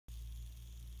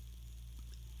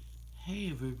Hey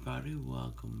everybody,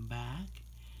 welcome back.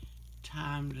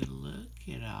 Time to look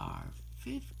at our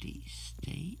 50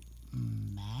 state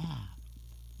map.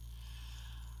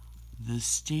 The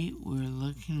state we're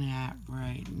looking at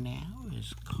right now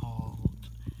is called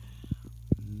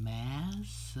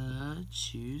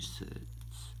Massachusetts.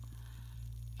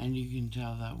 And you can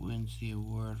tell that wins the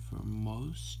award for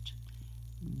most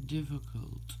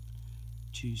difficult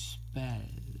to spell.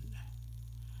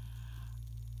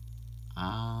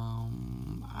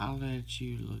 I'll let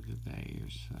you look at that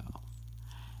yourself.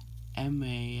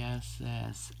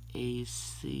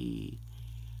 Massachusetts.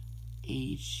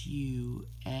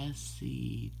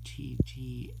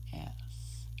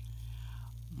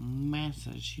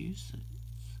 Massachusetts.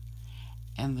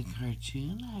 And the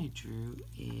cartoon I drew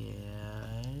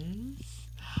is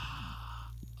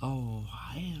a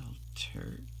wild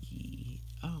turkey.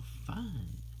 Oh,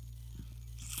 fun.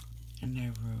 And I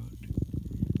wrote,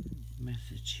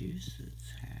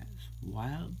 Massachusetts has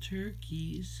wild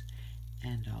turkeys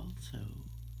and also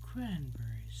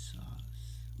cranberry sauce.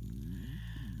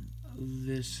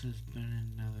 This has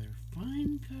been another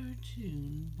fine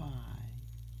cartoon by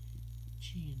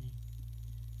Jeannie.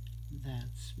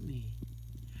 That's me.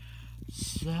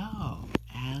 So,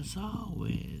 as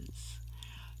always,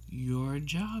 your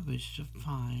job is to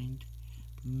find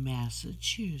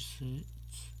Massachusetts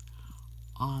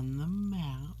on the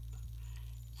map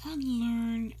and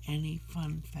learn any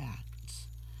fun facts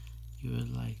you would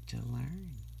like to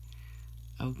learn.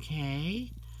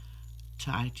 Okay?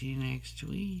 Talk to you next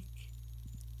week.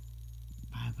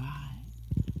 Bye-bye.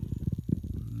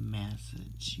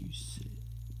 Massachusetts.